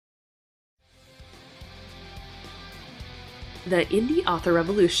The indie author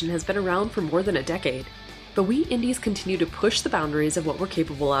revolution has been around for more than a decade, but we indies continue to push the boundaries of what we're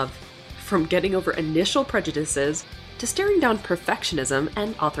capable of. From getting over initial prejudices to staring down perfectionism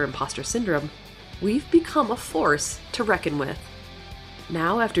and author imposter syndrome, we've become a force to reckon with.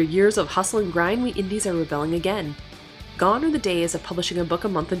 Now, after years of hustle and grind, we indies are rebelling again. Gone are the days of publishing a book a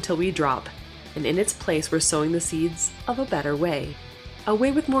month until we drop, and in its place we're sowing the seeds of a better way. A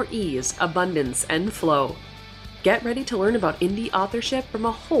way with more ease, abundance, and flow. Get ready to learn about indie authorship from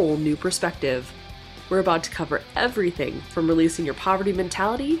a whole new perspective. We're about to cover everything from releasing your poverty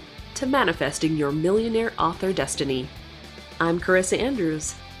mentality to manifesting your millionaire author destiny. I'm Carissa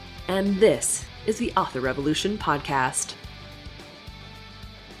Andrews, and this is the Author Revolution Podcast.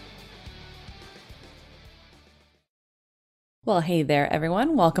 Well, hey there,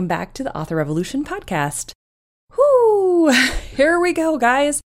 everyone. Welcome back to the Author Revolution Podcast. Whoo! Here we go,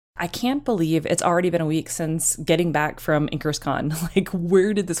 guys. I can't believe it's already been a week since getting back from InkersCon. Like,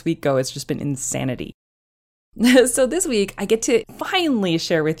 where did this week go? It's just been insanity. So this week, I get to finally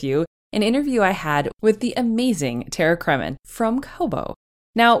share with you an interview I had with the amazing Tara Cremin from Kobo.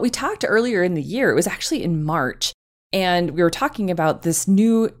 Now, we talked earlier in the year. It was actually in March. And we were talking about this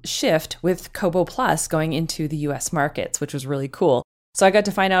new shift with Kobo Plus going into the US markets, which was really cool. So I got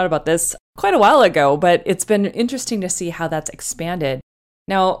to find out about this quite a while ago, but it's been interesting to see how that's expanded.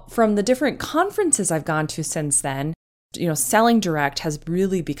 Now, from the different conferences I've gone to since then, selling direct has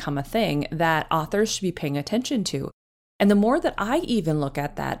really become a thing that authors should be paying attention to. And the more that I even look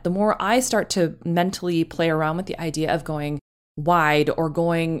at that, the more I start to mentally play around with the idea of going wide or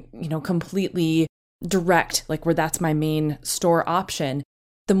going, completely direct, like where that's my main store option,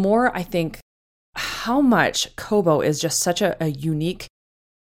 the more I think how much Kobo is just such a unique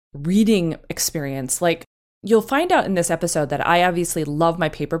reading experience. Like, you'll find out in this episode that I obviously love my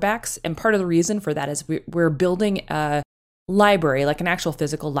paperbacks. And part of the reason for that is we're building a library, like an actual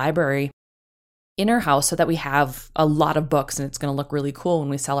physical library in our house so that we have a lot of books and it's going to look really cool when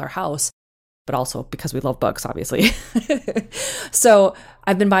we sell our house. But also because we love books, obviously. So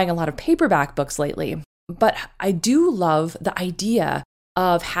I've been buying a lot of paperback books lately. But I do love the idea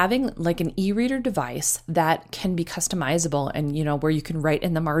of having like an e-reader device that can be customizable and, where you can write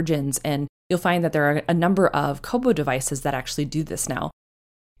in the margins. And you'll find that there are a number of Kobo devices that actually do this now.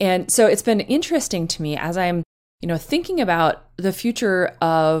 And so it's been interesting to me as I'm, thinking about the future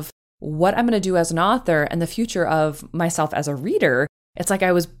of what I'm going to do as an author and the future of myself as a reader. It's like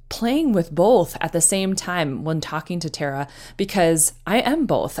I was playing with both at the same time when talking to Tara, because I am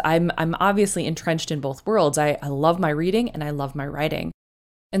both. I'm obviously entrenched in both worlds. I love my reading and I love my writing.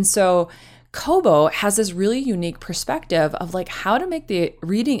 And so Kobo has this really unique perspective of like how to make the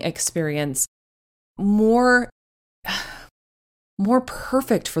reading experience more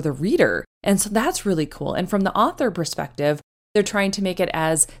perfect for the reader. And so that's really cool. And from the author perspective, they're trying to make it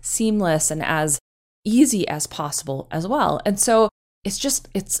as seamless and as easy as possible as well. And so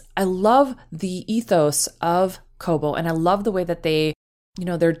I love the ethos of Kobo, and I love the way that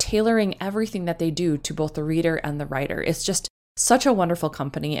they're tailoring everything that they do to both the reader and the writer. It's just such a wonderful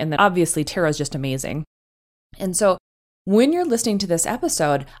company. And then obviously Tara's just amazing. And so when you're listening to this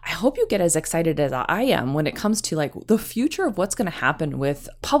episode, I hope you get as excited as I am when it comes to like the future of what's going to happen with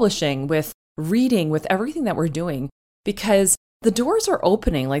publishing, with reading, with everything that we're doing, because the doors are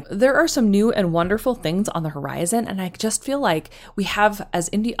opening. Like, there are some new and wonderful things on the horizon. And I just feel like we have, as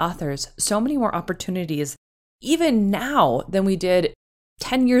indie authors, so many more opportunities even now than we did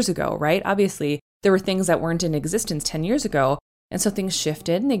 10 years ago, right? Obviously, there were things that weren't in existence 10 years ago. And so things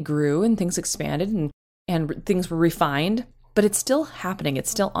shifted and they grew and things expanded and things were refined, but it's still happening. It's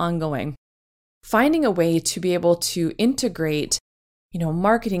still ongoing. Finding a way to be able to integrate,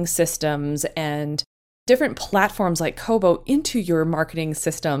 marketing systems and different platforms like Kobo into your marketing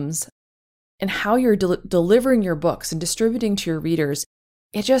systems and how you're delivering your books and distributing to your readers,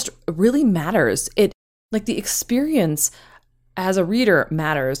 it just really matters. The experience as a reader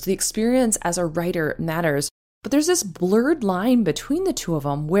matters. The experience as a writer matters. But there's this blurred line between the two of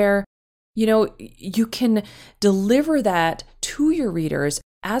them where, you can deliver that to your readers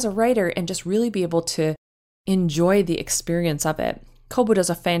as a writer and just really be able to enjoy the experience of it. Kobo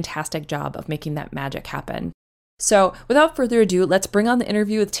does a fantastic job of making that magic happen. So without further ado, let's bring on the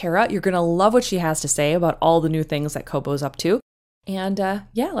interview with Tara. You're going to love what she has to say about all the new things that Kobo's up to. And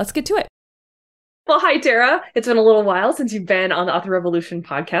let's get to it. Well, hi, Tara. It's been a little while since you've been on the Author Revolution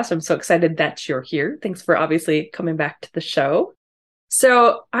podcast. I'm so excited that you're here. Thanks for obviously coming back to the show.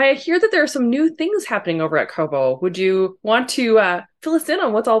 So I hear that there are some new things happening over at Kobo. Would you want to fill us in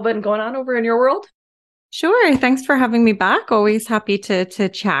on what's all been going on over in your world? Sure. Thanks for having me back. Always happy to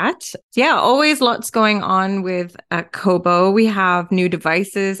chat. Yeah, always lots going on with Kobo. We have new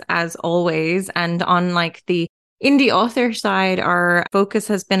devices as always. And on like the indie author side, our focus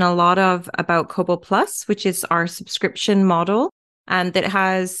has been a lot of about Kobo Plus, which is our subscription model. And that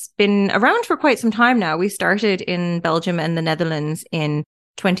has been around for quite some time now. We started in Belgium and the Netherlands in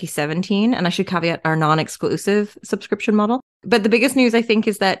 2017. And I should caveat our non-exclusive subscription model. But the biggest news, I think,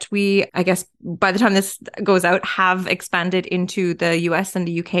 is that we, I guess, by the time this goes out, have expanded into the US and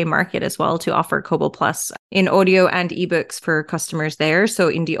the UK market as well to offer Kobo Plus in audio and ebooks for customers there. So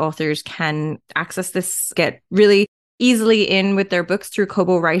indie authors can access this, get really easily in with their books through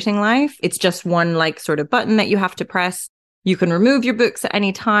Kobo Writing Life. It's just one like sort of button that you have to press. You can remove your books at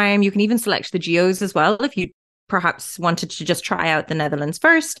any time. You can even select the geos as well if you perhaps wanted to just try out the Netherlands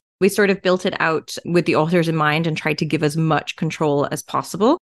first. We sort of built it out with the authors in mind and tried to give as much control as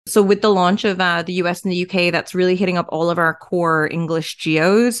possible. So with the launch of the US and the UK, that's really hitting up all of our core English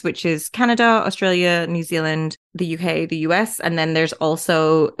geos, which is Canada, Australia, New Zealand, the UK, the US. And then there's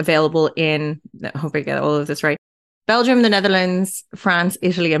also available in, I hope I get all of this right, Belgium, the Netherlands, France,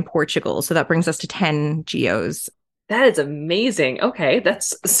 Italy, and Portugal. So that brings us to 10 geos. That is amazing. Okay,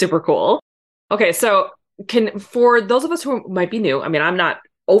 that's super cool. Okay, so for those of us who might be new, I mean, I'm not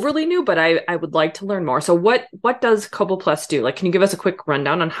overly new, but I would like to learn more. So what does Kobo Plus do? Like, can you give us a quick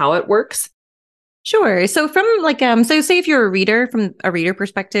rundown on how it works? Sure. So from like, so say if you're a reader, from a reader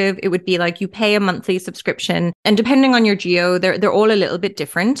perspective, it would be like you pay a monthly subscription, and depending on your geo, they're all a little bit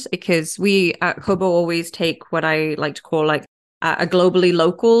different because we at Kobo always take what I like to call like a globally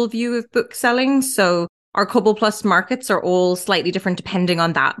local view of book selling. So our Kobo Plus markets are all slightly different depending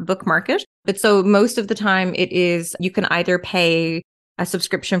on that book market. But so most of the time it is, you can either pay a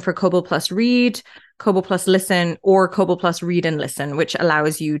subscription for Kobo Plus Read, Kobo Plus Listen, or Kobo Plus Read and Listen, which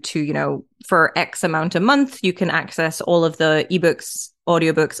allows you to, for X amount a month, you can access all of the ebooks,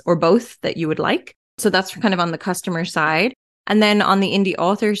 audiobooks, or both that you would like. So that's kind of on the customer side. And then on the indie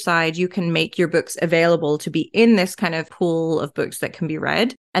author side, you can make your books available to be in this kind of pool of books that can be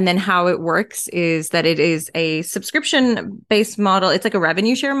read. And then how it works is that it is a subscription-based model. It's like a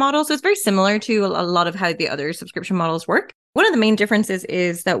revenue share model. So it's very similar to a lot of how the other subscription models work. One of the main differences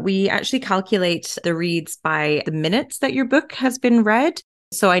is that we actually calculate the reads by the minutes that your book has been read.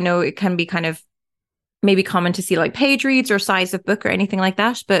 So I know it can be kind of maybe common to see like page reads or size of book or anything like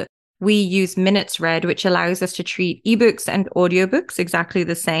that, but we use minutes read, which allows us to treat ebooks and audiobooks exactly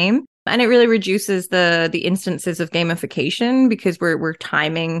the same. And it really reduces the instances of gamification because we're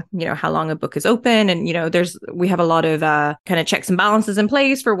timing, how long a book is open. And, we have a lot of kind of checks and balances in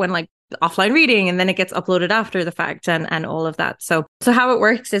place for when like offline reading, and then it gets uploaded after the fact and all of that. So how it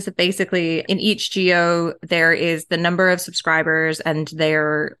works is that basically in each geo, there is the number of subscribers and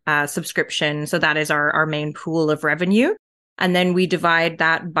their subscription. So that is our main pool of revenue. And then we divide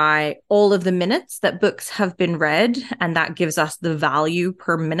that by all of the minutes that books have been read, and that gives us the value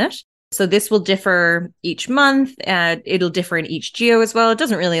per minute. So this will differ each month. It'll differ in each geo as well. It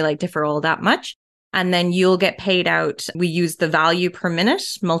doesn't really like differ all that much. And then you'll get paid out. We use the value per minute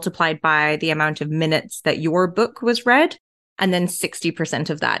multiplied by the amount of minutes that your book was read. And then 60%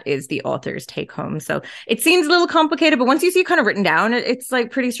 of that is the author's take home. So it seems a little complicated, but once you see it kind of written down, it's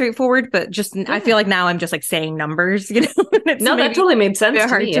like pretty straightforward. But just, I feel like now I'm just like saying numbers, No, that totally made sense to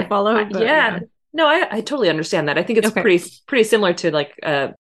hard me. to follow. But, yeah. No, I totally understand that. I think it's pretty similar to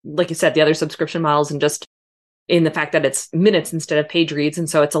like you said, the other subscription models, and just in the fact that it's minutes instead of page reads. And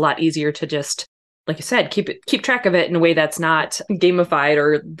so it's a lot easier to just, like you said, keep track of it in a way that's not gamified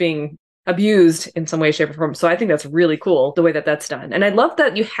or being abused in some way, shape, or form. So I think that's really cool the way that that's done. And I love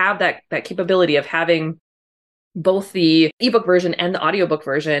that you have that capability of having both the ebook version and the audiobook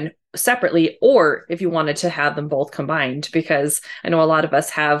version separately, or if you wanted to have them both combined, because I know a lot of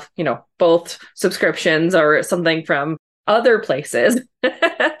us have, both subscriptions or something from other places.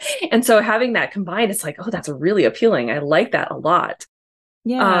 And so having that combined, it's like, oh, that's really appealing. I like that a lot.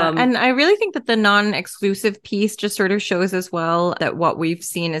 Yeah. And I really think that the non-exclusive piece just sort of shows as well that what we've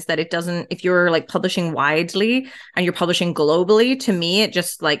seen is that it doesn't, if you're like publishing widely and you're publishing globally, to me, it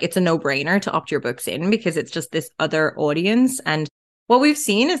just like, it's a no-brainer to opt your books in because it's just this other audience. And what we've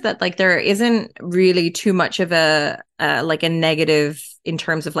seen is that like there isn't really too much of a negative in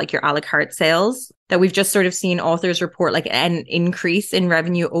terms of like your a la carte sales, that we've just sort of seen authors report like an increase in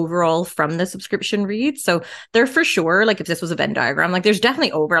revenue overall from the subscription reads. So they're for sure, like if this was a Venn diagram, like there's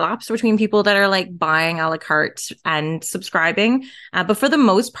definitely overlaps between people that are like buying a la carte and subscribing. But for the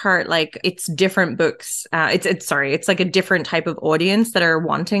most part, like it's different books. It's like a different type of audience that are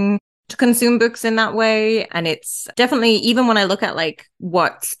wanting to consume books in that way. And it's definitely, even when I look at like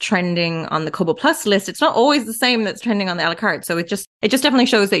what's trending on the Kobo Plus list, it's not always the same that's trending on the a la carte. So it just definitely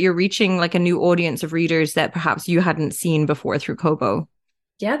shows that you're reaching like a new audience of readers that perhaps you hadn't seen before through Kobo.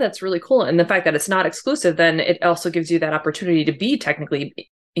 Yeah, that's really cool. And the fact that it's not exclusive, then it also gives you that opportunity to be technically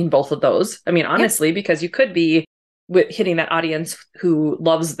in both of those. I mean, honestly, because you could be hitting that audience who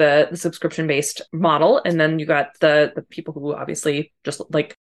loves the subscription-based model. And then you got the people who obviously just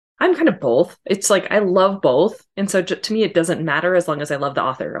like, I'm kind of both. It's like, I love both. And so to me, it doesn't matter as long as I love the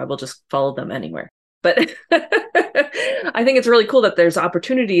author. I will just follow them anywhere. But I think it's really cool that there's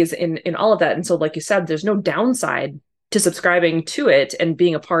opportunities in all of that. And so, like you said, there's no downside to subscribing to it and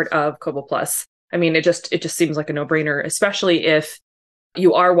being a part of Kobo Plus. I mean, it just seems like a no-brainer, especially if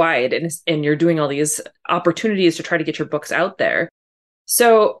you are wide and you're doing all these opportunities to try to get your books out there.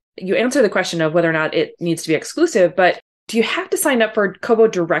 So you answer the question of whether or not it needs to be exclusive, but do you have to sign up for Kobo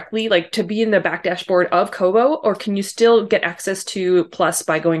directly, like to be in the back dashboard of Kobo, or can you still get access to Plus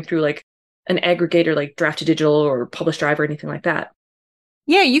by going through like an aggregator like Drafted Digital or Publish Drive or anything like that?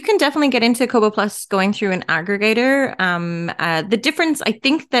 Yeah, you can definitely get into Kobo Plus going through an aggregator. The difference, I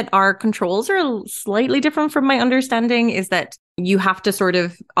think that our controls are slightly different from my understanding, is that you have to sort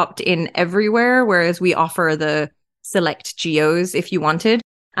of opt in everywhere, whereas we offer the select geos if you wanted.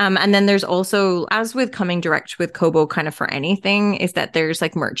 And then there's also, as with coming direct with Kobo kind of for anything, is that there's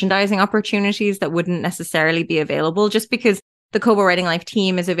like merchandising opportunities that wouldn't necessarily be available just because the Kobo Writing Life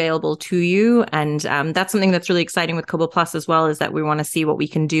team is available to you. And that's something that's really exciting with Kobo Plus as well, is that we want to see what we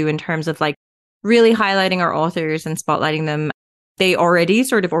can do in terms of like really highlighting our authors and spotlighting them. They already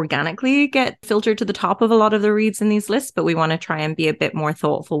sort of organically get filtered to the top of a lot of the reads in these lists, but we want to try and be a bit more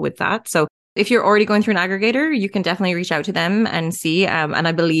thoughtful with that. So if you're already going through an aggregator, you can definitely reach out to them and see. And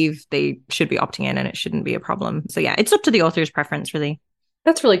I believe they should be opting in and it shouldn't be a problem. So yeah, it's up to the author's preference, really.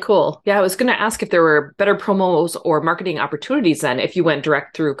 That's really cool. Yeah, I was going to ask if there were better promos or marketing opportunities then if you went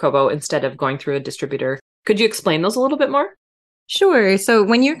direct through Kobo instead of going through a distributor. Could you explain those a little bit more? Sure. So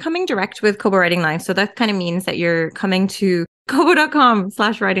when you're coming direct with Kobo Writing Life, so that kind of means that you're coming to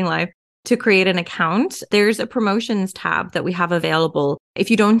kobo.com/writing life to create an account. There's a promotions tab that we have available. If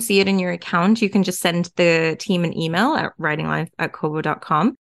you don't see it in your account, you can just send the team an email at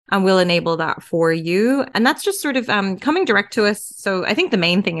writinglife@kobo.com. And we'll enable that for you. And that's just sort of coming direct to us. So I think the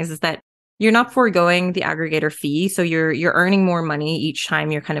main thing is that you're not foregoing the aggregator fee. So you're earning more money each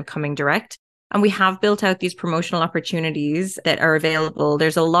time you're kind of coming direct. And we have built out these promotional opportunities that are available.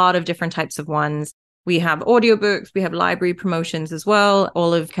 There's a lot of different types of ones. We have audiobooks, we have library promotions as well,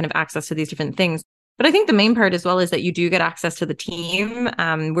 all of kind of access to these different things. But I think the main part as well is that you do get access to the team.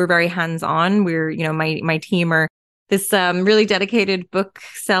 We're very hands-on. My team are this really dedicated book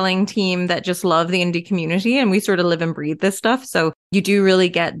selling team that just love the indie community, and we sort of live and breathe this stuff. So you do really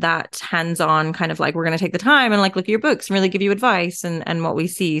get that hands-on kind of like, we're going to take the time and like look at your books and really give you advice and what we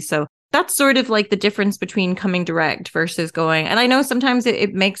see. So that's sort of like the difference between coming direct versus going. And I know sometimes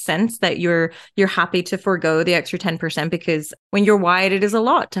it makes sense that you're happy to forego the extra 10% because when you're wide, it is a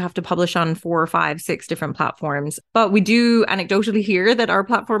lot to have to publish on 4 or 5, 6 different platforms. But we do anecdotally hear that our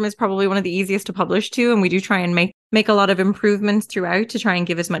platform is probably one of the easiest to publish to. And we do try and make a lot of improvements throughout to try and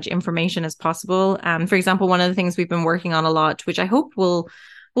give as much information as possible. For example, one of the things we've been working on a lot, which I hope will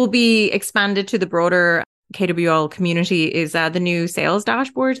be expanded to the broader KWL community, is the new sales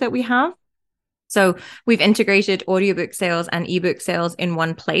dashboard that we have. So we've integrated audiobook sales and ebook sales in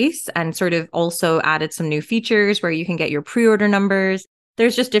one place and sort of also added some new features where you can get your pre-order numbers.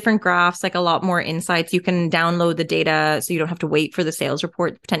 There's just different graphs, like a lot more insights. You can download the data so you don't have to wait for the sales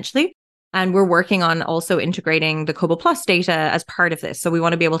report potentially. And we're working on also integrating the Kobo Plus data as part of this. So we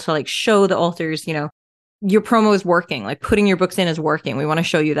want to be able to like show the authors, your promo is working, like putting your books in is working. We want to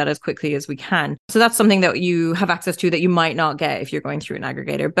show you that as quickly as we can. So that's something that you have access to that you might not get if you're going through an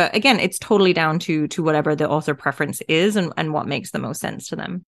aggregator. But again, it's totally down to whatever the author preference is and what makes the most sense to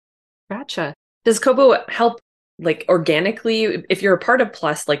them. Gotcha. Does Kobo help like organically? If you're a part of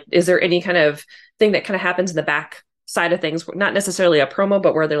Plus, like, is there any kind of thing that kind of happens in the back side of things, not necessarily a promo,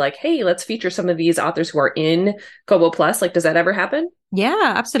 but where they're like, hey, let's feature some of these authors who are in Kobo Plus? Like, does that ever happen?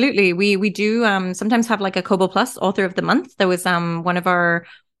 Yeah, absolutely. We do sometimes have like a Kobo Plus author of the month. There was one of our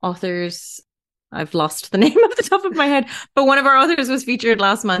authors, I've lost the name off the top of my head, but one of our authors was featured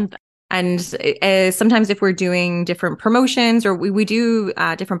last month. And sometimes if we're doing different promotions or we do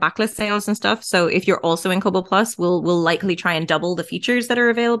different backlist sales and stuff. So if you're also in Kobo Plus, we'll likely try and double the features that are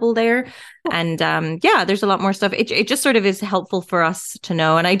available there. And there's a lot more stuff. It just sort of is helpful for us to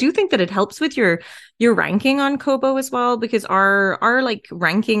know. And I do think that it helps with your ranking on Kobo as well, because our like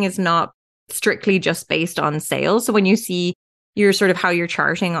ranking is not strictly just based on sales. So when you see your sort of how you're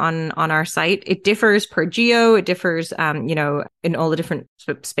charting on our site. It differs per geo. It differs, in all the different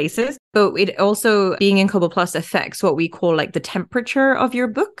spaces. But it also, being in Kobo Plus, affects what we call like the temperature of your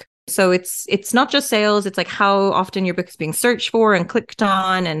book. So it's not just sales. It's like how often your book is being searched for and clicked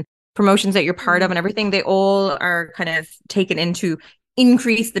on, and promotions that you're part of, and everything. They all are kind of taken into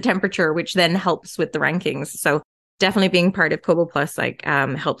increase the temperature, which then helps with the rankings. So definitely being part of Kobo Plus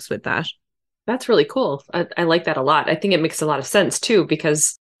helps with that. That's really cool. I like that a lot. I think it makes a lot of sense too,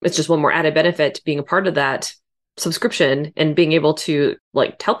 because it's just one more added benefit to being a part of that subscription and being able to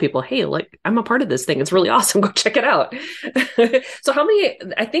like tell people, hey, like I'm a part of this thing. It's really awesome. Go check it out. So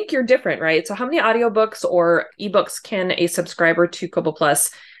I think you're different, right? So how many audiobooks or ebooks can a subscriber to Kobo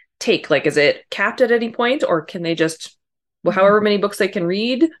Plus take? Like, is it capped at any point, or can they just, well, however many books they can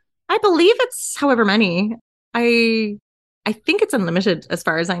read? I believe it's however many. I think it's unlimited as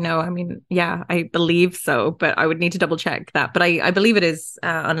far as I know. I mean, yeah, I believe so, but I would need to double check that. But I believe it is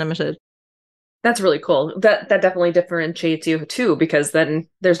unlimited. That's really cool. That definitely differentiates you too, because then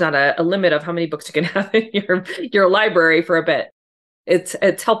there's not a limit of how many books you can have in your library for a bit.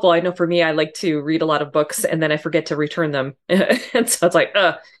 It's helpful. I know for me, I like to read a lot of books and then I forget to return them. And so it's like,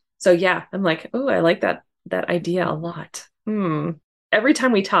 so yeah, I'm like, oh, I like that idea a lot. Every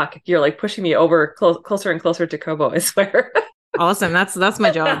time we talk, you're like pushing me over closer and closer to Kobo, I swear. Awesome. That's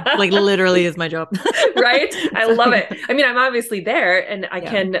my job. Like literally is my job. Right? I love it. I mean, I'm obviously there and I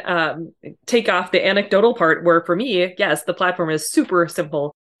can take off the anecdotal part where for me, yes, the platform is super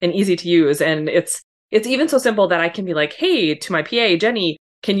simple and easy to use. And it's even so simple that I can be like, hey, to my PA, Jenny,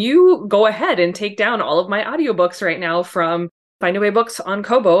 can you go ahead and take down all of my audiobooks right now from Find Away Books on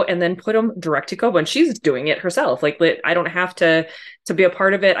Kobo and then put them direct to Kobo? And she's doing it herself. Like I don't have to be a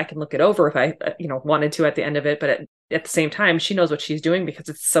part of it. I can look it over if I, wanted to at the end of it. But at the same time, she knows what she's doing because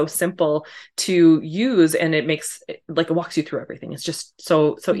it's so simple to use and it makes it walks you through everything. It's just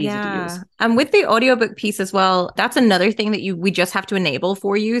so easy to use. And with the audiobook piece as well, that's another thing that we just have to enable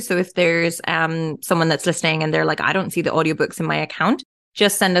for you. So if there's someone that's listening and they're like, I don't see the audiobooks in my account,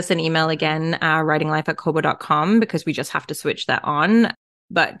 just send us an email again, writinglife@kobo.com, because we just have to switch that on.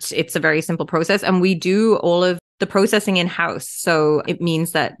 But it's a very simple process. And we do all of the processing in-house. So it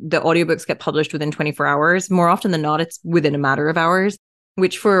means that the audiobooks get published within 24 hours. More often than not, it's within a matter of hours,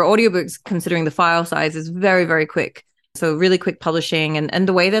 which for audiobooks, considering the file size, is very, very quick. So really quick publishing. And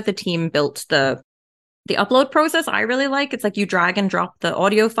the way that the team built the upload process, I really like. It's like you drag and drop the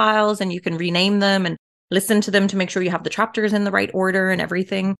audio files and you can rename them and listen to them to make sure you have the chapters in the right order and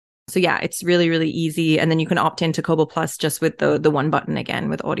everything. So yeah, it's really, really easy. And then you can opt into Kobo Plus just with the one button again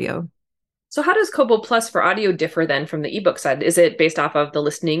with audio. So how does Kobo Plus for audio differ then from the ebook side? Is it based off of the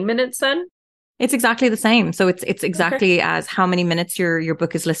listening minutes then? It's exactly the same. So it's exactly as how many minutes your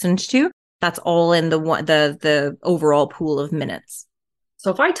book is listened to. That's all in the overall pool of minutes. So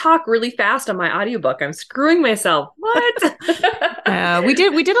if I talk really fast on my audiobook, I'm screwing myself. What? We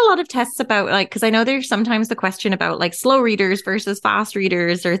did a lot of tests about because I know there's sometimes the question about slow readers versus fast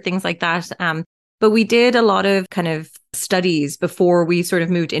readers or things like that. But we did a lot of kind of studies before we sort of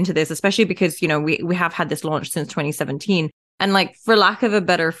moved into this, especially because, we have had this launch since 2017. And for lack of a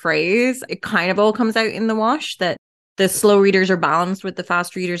better phrase, it kind of all comes out in the wash that the slow readers are balanced with the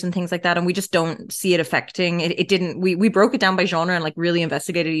fast readers and things like that. And we just don't see it affecting it. It didn't, we broke it down by genre and really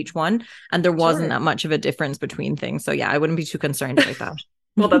investigated each one. And there wasn't that much of a difference between things. So yeah, I wouldn't be too concerned about that.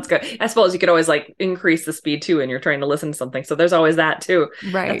 Well, that's good. I suppose you could always increase the speed too when you're trying to listen to something. So there's always that too.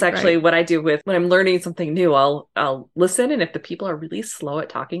 Right. That's actually what I do when I'm learning something new. I'll listen. And if the people are really slow at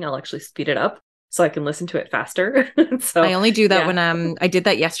talking, I'll actually speed it up so I can listen to it faster. So I only do that when I did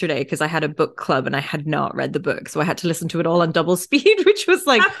that yesterday because I had a book club and I had not read the book. So I had to listen to it all on double speed, which was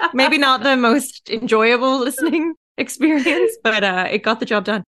maybe not the most enjoyable listening experience, but it got the job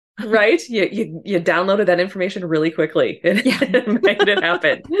done. Right? You downloaded that information really quickly and made it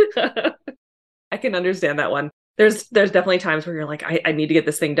happen. I can understand that one. There's definitely times where you're like, I need to get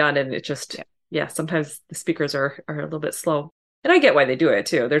this thing done. And it just, sometimes the speakers are a little bit slow. And I get why they do it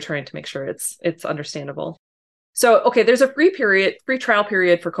too. They're trying to make sure it's understandable. So, okay, there's a free trial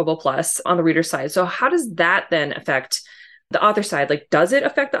period for Kobo Plus on the reader side. So how does that then affect the author side? Does it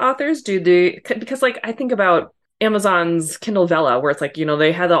affect the authors? Because I think about Amazon's Kindle Vella, where it's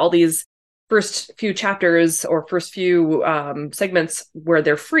they had all these first few chapters or first few segments where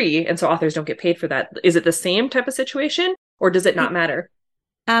they're free. And so authors don't get paid for that. Is it the same type of situation or does it not matter?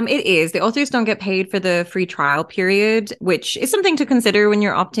 It is. The authors don't get paid for the free trial period, which is something to consider when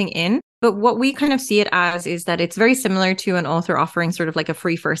you're opting in. But what we kind of see it as is that it's very similar to an author offering sort of a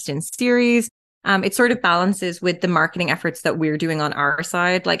free first in series. it sort of balances with the marketing efforts that we're doing on our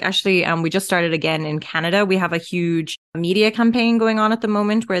side. Like actually, we just started again in Canada. We have a huge media campaign going on at the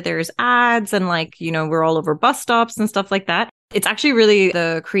moment where there's ads and like, you know, we're all over bus stops and stuff like that. It's actually really,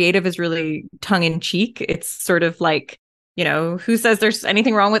 the creative is really tongue in cheek. It's sort of like, you know, who says there's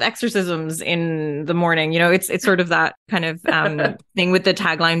anything wrong with exorcisms in the morning? You know, it's sort of that kind of thing with the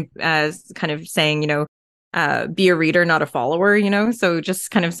tagline as kind of saying, you know, be a reader, not a follower, you know? So just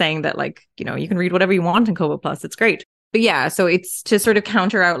kind of saying that, like, you know, you can read whatever you want in Kobo Plus. It's great. But yeah, so it's to sort of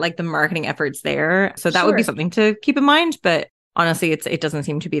counter out like the marketing efforts there. So that would be something to keep in mind. But honestly, it doesn't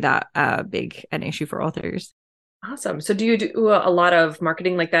seem to be that big an issue for authors. Awesome. So do you do a lot of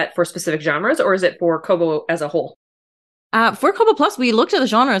marketing like that for specific genres, or is it for Kobo as a whole? For Kobo Plus, we looked at the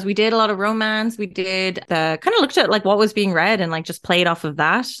genres. We did a lot of romance. We did the kind of looked at like what was being read and like just played off of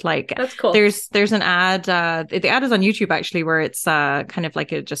that. Like that's cool. There's an ad. The ad is on YouTube actually, where it's kind of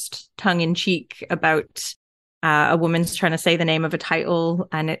like a just tongue in cheek about a woman's trying to say the name of a title,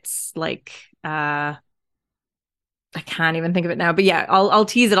 and it's like I can't even think of it now. But yeah, I'll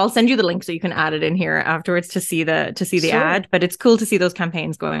tease it. I'll send you the link so you can add it in here afterwards to see the ad. But it's cool to see those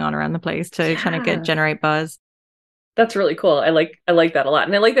campaigns going on around the place to kind of generate buzz. That's really cool. I like that a lot.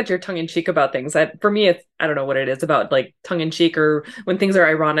 And I like that you're tongue in cheek about things. For me, it's, I don't know what it is about like tongue in cheek or when things are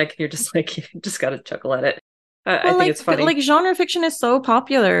ironic and you're just like, you just got to chuckle at it. I think it's funny. Like genre fiction is so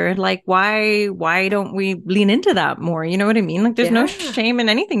popular. Like why don't we lean into that more? You know what I mean? Like there's no shame in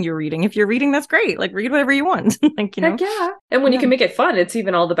anything you're reading. If you're reading, that's great. Like read whatever you want. Like, you know. Heck yeah. And when you can make it fun, it's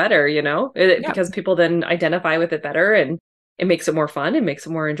even all the better, you know, because people then identify with it better and it makes it more fun. It makes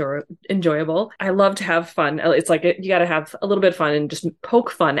it more enjoyable. I love to have fun. It's like you got to have a little bit of fun and just poke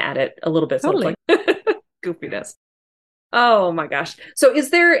fun at it a little bit. Totally. So it's like goofiness. Oh my gosh. So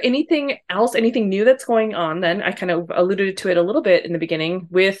is there anything else, anything new that's going on then? I kind of alluded to it a little bit in the beginning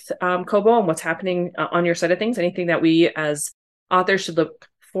with Kobo and what's happening on your side of things. Anything that we as authors should look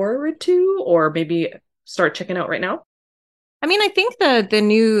forward to or maybe start checking out right now? I mean, I think the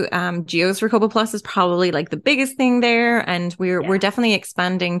new geos for Kobo Plus is probably like the biggest thing there. And we're definitely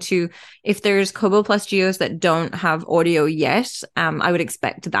expanding to, if there's Kobo Plus geos that don't have audio yet, I would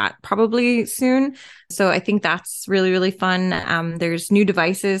expect that probably soon. So I think that's really, really fun. There's new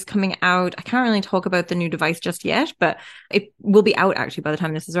devices coming out. I can't really talk about the new device just yet, but it will be out actually by the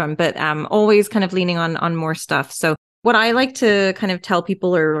time this is run. But always kind of leaning on more stuff. So what I like to kind of tell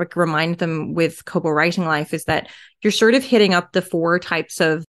people or like remind them with Kobo Writing Life is that you're sort of hitting up the four types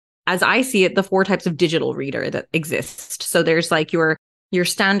of, as I see it, the four types of digital reader that exist. So there's like your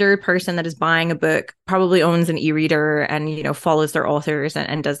standard person that is buying a book, probably owns an e-reader and, you know, follows their authors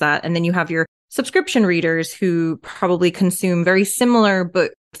and does that. And then you have your subscription readers who probably consume very similar,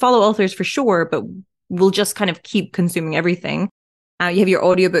 but follow authors for sure, but will just kind of keep consuming everything. You have your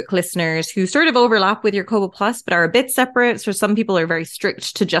audiobook listeners who sort of overlap with your Kobo Plus, but are a bit separate. So some people are very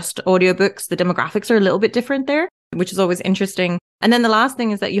strict to just audiobooks. The demographics are a little bit different there, which is always interesting. And then the last thing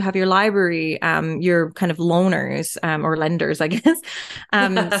is that you have your library, your kind of loaners or lenders, I guess.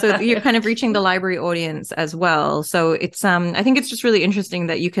 So you're kind of reaching the library audience as well. So it's, I think it's just really interesting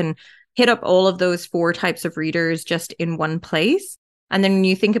that you can hit up all of those four types of readers just in one place. And then when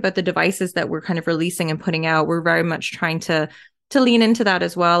you think about the devices that we're kind of releasing and putting out, we're very much trying to lean into that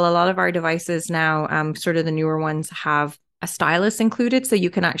as well. A lot of our devices now, sort of the newer ones, have a stylus included. So you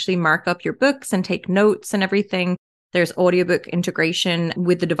can actually mark up your books and take notes and everything. There's audiobook integration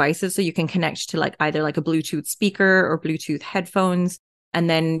with the devices. So you can connect to like either like a Bluetooth speaker or Bluetooth headphones. And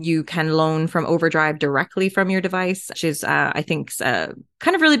then you can loan from Overdrive directly from your device, which is, I think, kind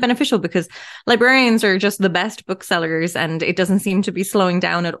of really beneficial because librarians are just the best booksellers and it doesn't seem to be slowing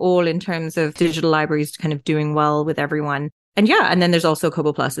down at all in terms of digital libraries kind of doing well with everyone. And and then there's also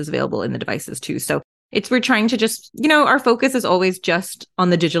Kobo Plus is available in the devices too. So we're trying to just, you know, our focus is always just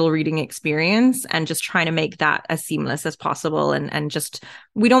on the digital reading experience and just trying to make that as seamless as possible. And just,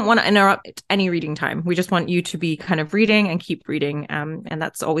 we don't want to interrupt any reading time. We just want you to be kind of reading and keep reading. And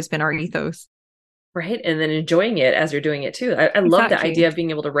that's always been our ethos. Right. And then enjoying it as you're doing it too. I love the idea of being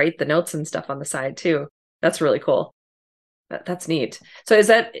able to write the notes and stuff on the side too. That's really cool. That's neat. So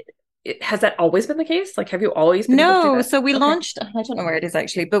has that always been the case? Like, have you always been able to do that? So we launched, I don't know where it is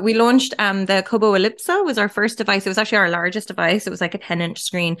actually, but we launched the Kobo Ellipsa was our first device. It was actually our largest device. It was like a 10-inch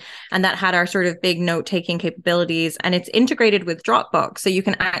screen and that had our sort of big note-taking capabilities and it's integrated with Dropbox. So you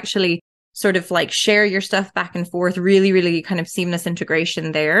can actually sort of like share your stuff back and forth, really, really kind of seamless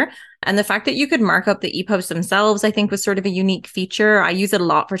integration there. And the fact that you could mark up the EPUBs themselves, I think was sort of a unique feature. I use it a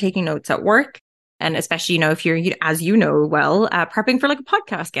lot for taking notes at work. And especially, you know, if you're, as you know well, prepping for like a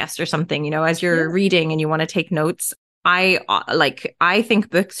podcast guest or something, you know, as you're reading and you want to take notes, I think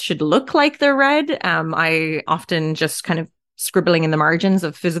books should look like they're read. I often just kind of scribbling in the margins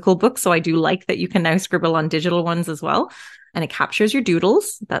of physical books. So I do like that you can now scribble on digital ones as well. And it captures your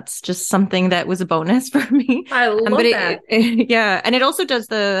doodles. That's just something that was a bonus for me. I love that. Yeah. And it also does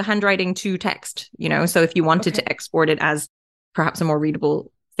the handwriting to text, so if you wanted to export it as perhaps a more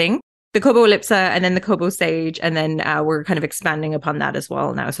readable thing. The Kobo Ellipsa and then the Kobo Sage. And then we're kind of expanding upon that as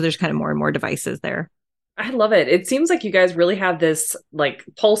well now. So there's kind of more and more devices there. I love it. It seems like you guys really have this like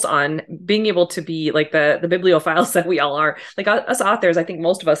pulse on being able to be like the bibliophiles that we all are. Like us authors, I think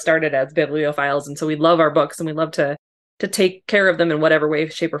most of us started as bibliophiles. And so we love our books and we love to take care of them in whatever way,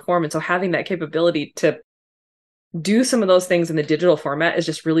 shape, or form. And so having that capability to do some of those things in the digital format is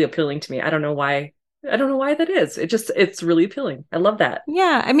just really appealing to me. I don't know why that is. It's really appealing. I love that.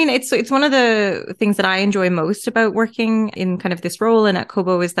 Yeah. I mean, it's one of the things that I enjoy most about working in kind of this role and at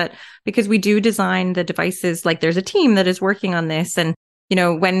Kobo is that because we do design the devices, like there's a team that is working on this. And,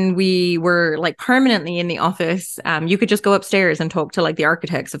 when we were like permanently in the office, you could just go upstairs and talk to like the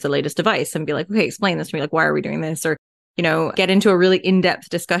architects of the latest device and be like, okay, explain this to me. Like, why are we doing this? Or, get into a really in-depth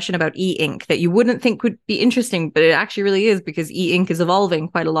discussion about e-ink that you wouldn't think would be interesting, but it actually really is because e-ink is evolving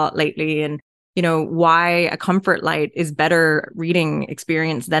quite a lot lately. And why a comfort light is better reading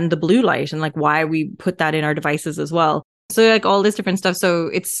experience than the blue light and like why we put that in our devices as well. So like all this different stuff. So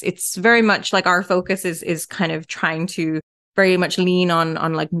it's very much like our focus is kind of trying to very much lean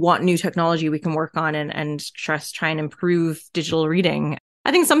on like what new technology we can work on and just try and improve digital reading.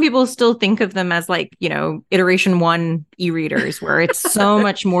 I think some people still think of them as like, iteration 1 e-readers where it's so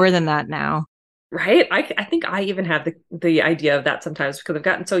much more than that now. Right. I think I even have the idea of that sometimes because I've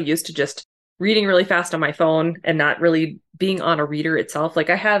gotten so used to just reading really fast on my phone and not really being on a reader itself.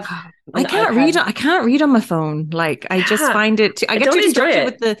 Like I can't read on my phone. Like I just find it I get too distracted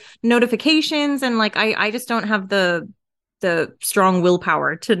with the notifications and like I just don't have the strong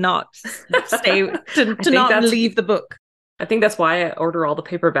willpower to not stay to not leave the book. I think that's why I order all the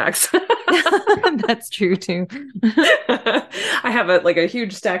paperbacks. That's true too. I have a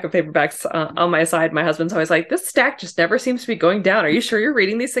huge stack of paperbacks on my side. My husband's always like, this stack just never seems to be going down. Are you sure you're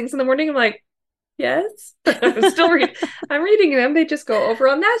reading these things in the morning? I'm like, yes. I'm reading them. They just go over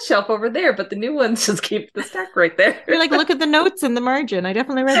on that shelf over there, but the new ones just keep the stack right there. You're like, look at the notes in the margin. I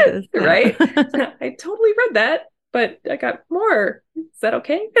definitely read this. Right? I totally read that, but I got more. Is that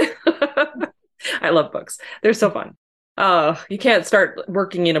okay? I love books. They're so fun. You can't start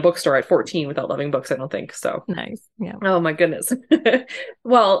working in a bookstore at 14 without loving books, I don't think. So nice. Yeah. Oh my goodness.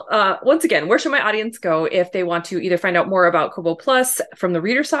 Well, once again, where should my audience go if they want to either find out more about Kobo Plus from the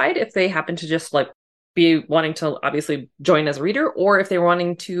reader side, if they happen to just like be wanting to obviously join as a reader, or if they're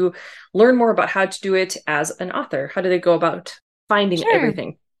wanting to learn more about how to do it as an author? How do they go about finding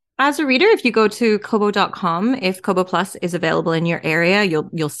everything? As a reader, if you go to kobo.com, if Kobo Plus is available in your area,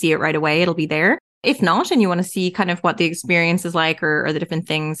 you'll see it right away. It'll be there. If not, and you want to see kind of what the experience is like or the different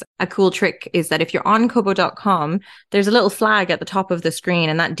things, a cool trick is that if you're on kobo.com, there's a little flag at the top of the screen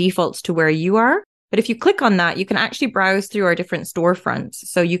and that defaults to where you are. But if you click on that, you can actually browse through our different storefronts.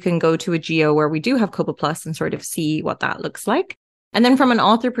 So you can go to a geo where we do have Kobo Plus and sort of see what that looks like. And then from an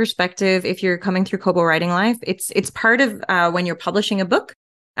author perspective, if you're coming through Kobo Writing Life, it's part of when you're publishing a book.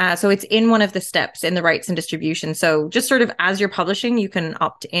 So it's in one of the steps in the rights and distribution. So just sort of as you're publishing, you can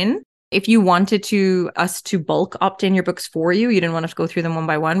opt in. If you wanted us to bulk opt in your books for you, you didn't want us to go through them one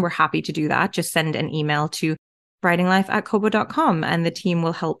by one, we're happy to do that. Just send an email to writinglife@kobo.com and the team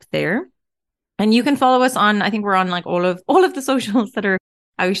will help there. And you can follow us on, I think we're on like all of the socials that are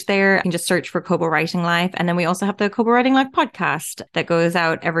out there. You can just search for Kobo Writing Life. And then we also have the Kobo Writing Life podcast that goes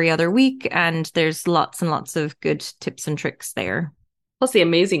out every other week. And there's lots and lots of good tips and tricks there. Plus the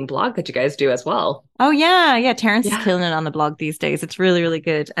amazing blog that you guys do as well. Oh, yeah. Yeah. Terrence is killing it on the blog these days. It's really, really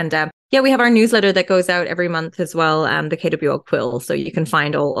good. And we have our newsletter that goes out every month as well, the KWL Quill. So you can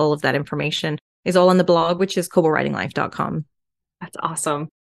find all of that information is all on the blog, which is kobowritinglife.com. That's awesome.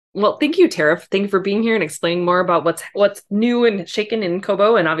 Well, thank you, Tara. Thank you for being here and explaining more about what's new and shaken in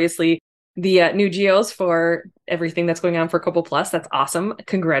Kobo, and obviously the new geos for everything that's going on for Kobo Plus. That's awesome.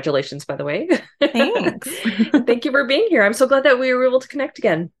 Congratulations, by the way. Thanks. Thank you for being here. I'm so glad that we were able to connect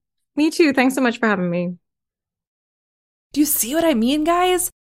again. Me too. Thanks so much for having me. Do you see what I mean,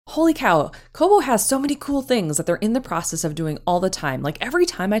 guys? Holy cow. Kobo has so many cool things that they're in the process of doing all the time. Like every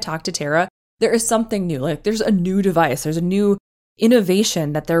time I talk to Tara, there is something new. Like there's a new device. There's a new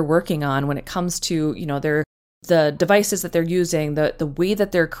innovation that they're working on when it comes to, the devices that they're using, the way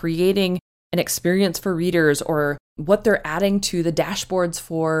that they're creating an experience for readers or what they're adding to the dashboards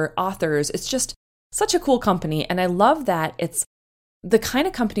for authors. It's just such a cool company. And I love that it's the kind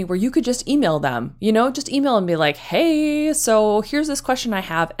of company where you could just email them, just email and be like, hey, so here's this question I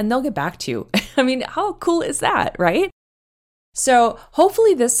have, and they'll get back to you. I mean, how cool is that, right? So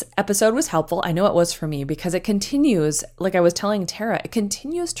hopefully this episode was helpful. I know it was for me because it continues, like I was telling Tara, it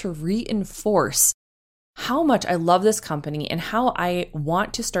continues to reinforce how much I love this company and how I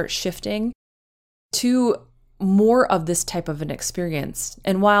want to start shifting to more of this type of an experience.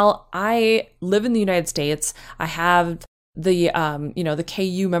 And while I live in the United States, I have the the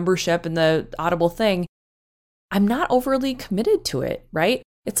KU membership and the Audible thing, I'm not overly committed to it, right?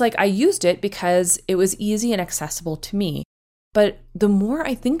 It's like I used it because it was easy and accessible to me. But the more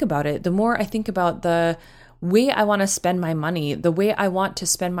I think about it, the more I think about the way I want to spend my money, the way I want to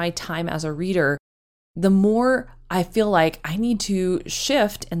spend my time as a reader, the more I feel like I need to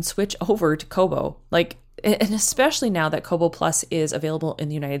shift and switch over to Kobo. And especially now that Kobo Plus is available in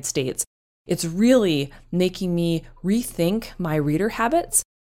the United States, it's really making me rethink my reader habits.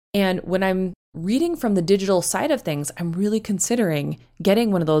 And when I'm reading from the digital side of things, I'm really considering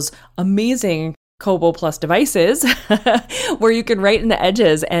getting one of those amazing Kobo Plus devices where you can write in the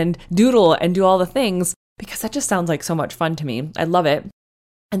edges and doodle and do all the things, because that just sounds like so much fun to me. I love it.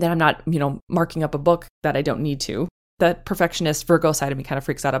 And then I'm not, marking up a book that I don't need to. That perfectionist Virgo side of me kind of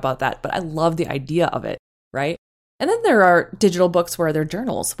freaks out about that, but I love the idea of it, right? And then there are digital books where they're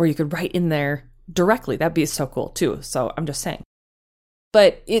journals where you could write in there directly. That'd be so cool too. So I'm just saying.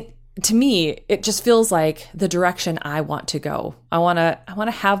 But to me, it just feels like the direction I want to go. I want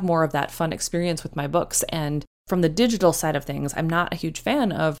to have more of that fun experience with my books. And from the digital side of things, I'm not a huge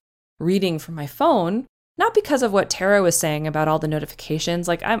fan of reading from my phone, not because of what Tara was saying about all the notifications.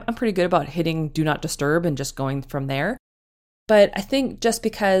 Like I'm pretty good about hitting do not disturb and just going from there. But I think just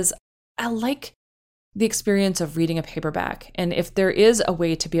because I like the experience of reading a paperback. And if there is a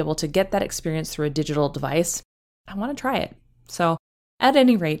way to be able to get that experience through a digital device, I want to try it. So at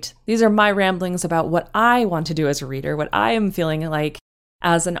any rate, these are my ramblings about what I want to do as a reader, what I am feeling like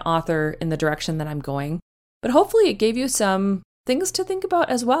as an author in the direction that I'm going. But hopefully it gave you some things to think about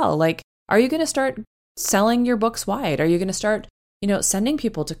as well. Like, are you going to start selling your books wide? Are you going to start, sending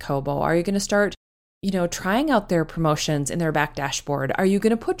people to Kobo? Are you going to start, trying out their promotions in their back dashboard? Are you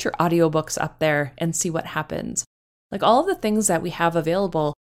going to put your audiobooks up there and see what happens? Like all of the things that we have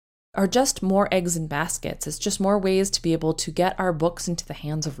available are just more eggs in baskets. It's just more ways to be able to get our books into the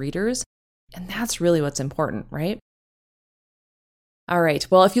hands of readers. And that's really what's important, right? All right.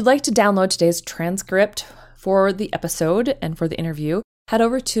 Well, if you'd like to download today's transcript for the episode and for the interview, head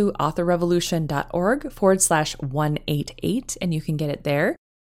over to authorrevolution.org/188 and you can get it there.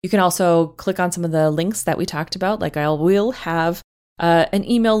 You can also click on some of the links that we talked about. Like I will have an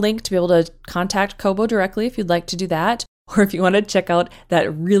email link to be able to contact Kobo directly if you'd like to do that. Or if you want to check out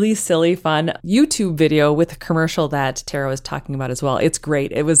that really silly, fun YouTube video with a commercial that Tara was talking about as well. It's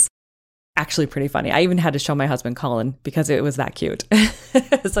great. It was actually pretty funny. I even had to show my husband Colin because it was that cute.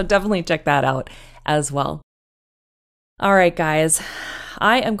 So definitely check that out as well. All right, guys.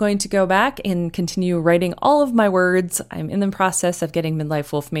 I am going to go back and continue writing all of my words. I'm in the process of getting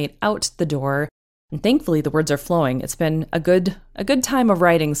Midlife Wolfmate out the door. And thankfully, the words are flowing. It's been a good time of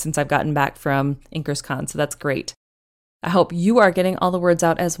writing since I've gotten back from InkersCon, so that's great. I hope you are getting all the words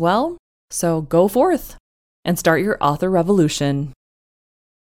out as well. So go forth and start your author revolution.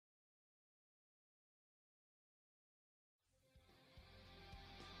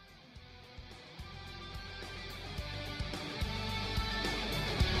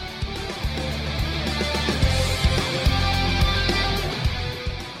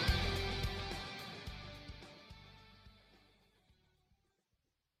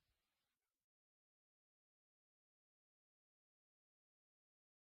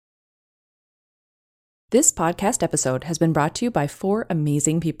 This podcast episode has been brought to you by 4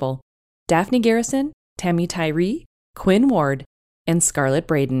 amazing people: Daphne Garrison, Tammy Tyree, Quinn Ward, and Scarlett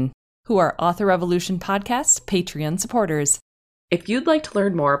Braden, who are Author Revolution Podcast's Patreon supporters. If you'd like to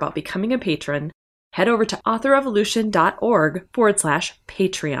learn more about becoming a patron, head over to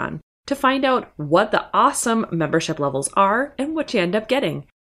authorrevolution.org/Patreon to find out what the awesome membership levels are and what you end up getting.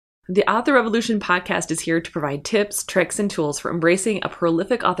 The Author Revolution podcast is here to provide tips, tricks, and tools for embracing a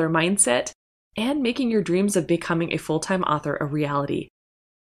prolific author mindset and making your dreams of becoming a full-time author a reality.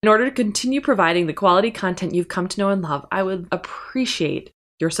 In order to continue providing the quality content you've come to know and love, I would appreciate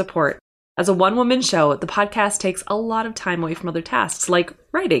your support. As a one-woman show, the podcast takes a lot of time away from other tasks like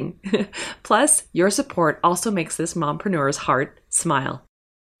writing. Plus, your support also makes this mompreneur's heart smile.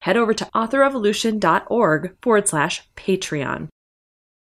 Head over to authorrevolution.org/Patreon.